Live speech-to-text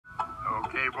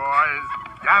Okay, boys,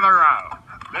 gather round.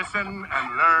 Listen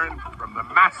and learn from the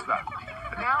master.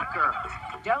 Now, girls,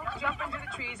 don't jump into the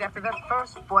trees after the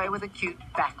first boy with a cute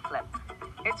backflip.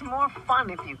 It's more fun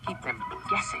if you keep them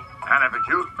guessing. And if a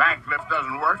cute backflip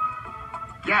doesn't work,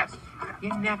 guess.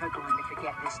 You're never going to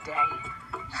forget this day,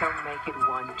 so make it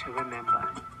one to remember.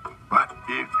 But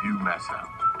if you mess up,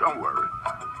 don't worry.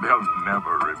 They'll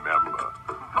never remember.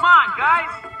 Come on,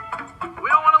 guys. We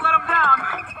don't want to let them down.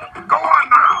 Go on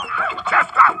now.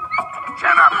 Chest up.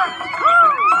 Chin up.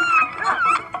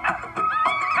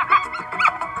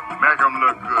 Make them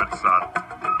look good, son.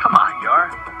 Come on, Yar.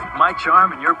 My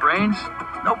charm and your brains,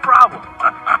 no problem.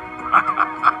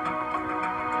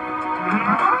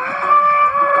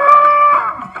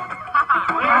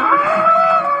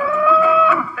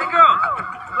 Hey, girls,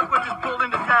 look what just pulled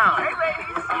into town. Hey,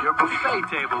 ladies. Your buffet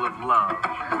table of love.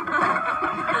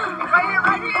 Right here,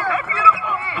 right here. Hey,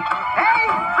 beautiful. Hey,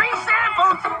 free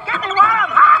samples. Get me one.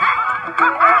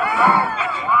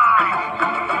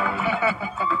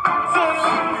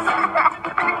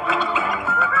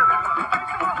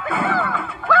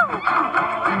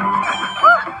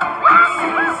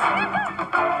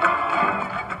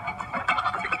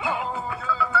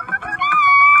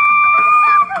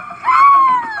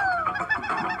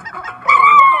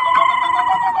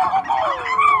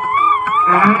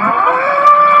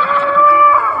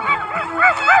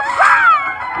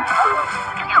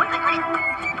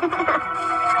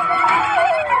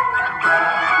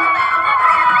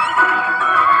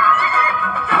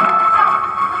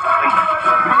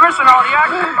 You're missing all the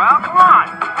action, pal. Come on.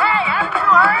 Hey, haven't you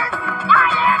heard? I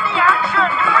am the action.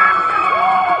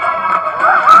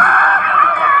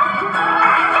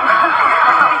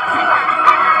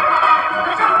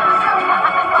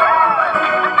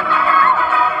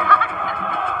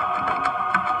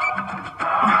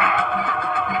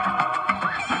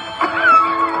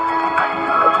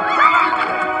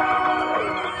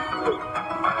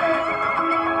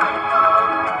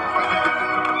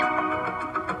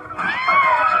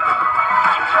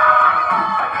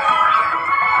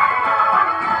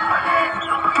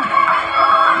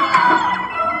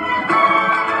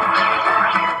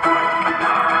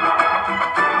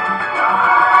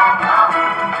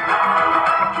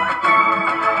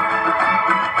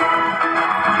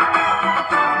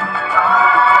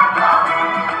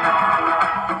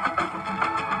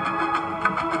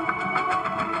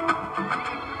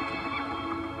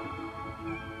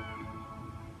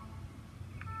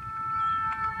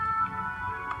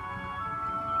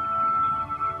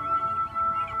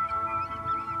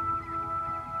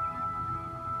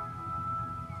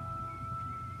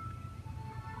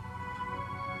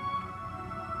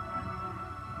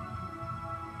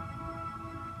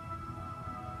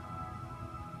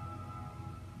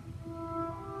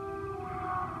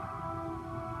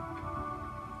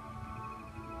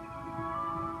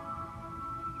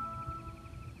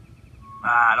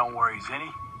 Don't worry,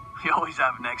 Zinni. You always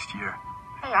have next year.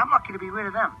 Hey, I'm lucky to be rid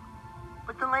of them.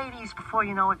 But the ladies, before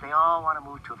you know it, they all want to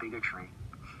move to a bigger tree.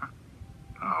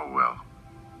 Oh, well,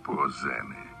 poor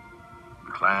Zanny.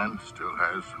 The clan still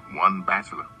has one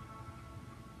bachelor.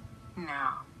 No.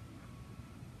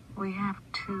 We have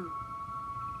two.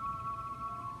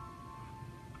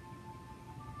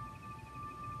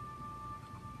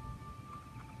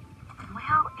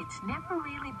 Well, it's never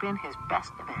really been his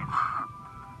best event.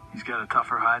 He's got a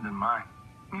tougher hide than mine.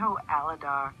 Oh,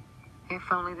 Aladar.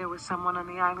 If only there was someone on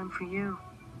the island for you.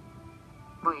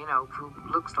 Well, you know, who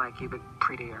looks like you, but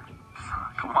prettier.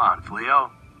 Come on, Fleo.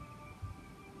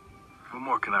 What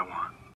more could I want?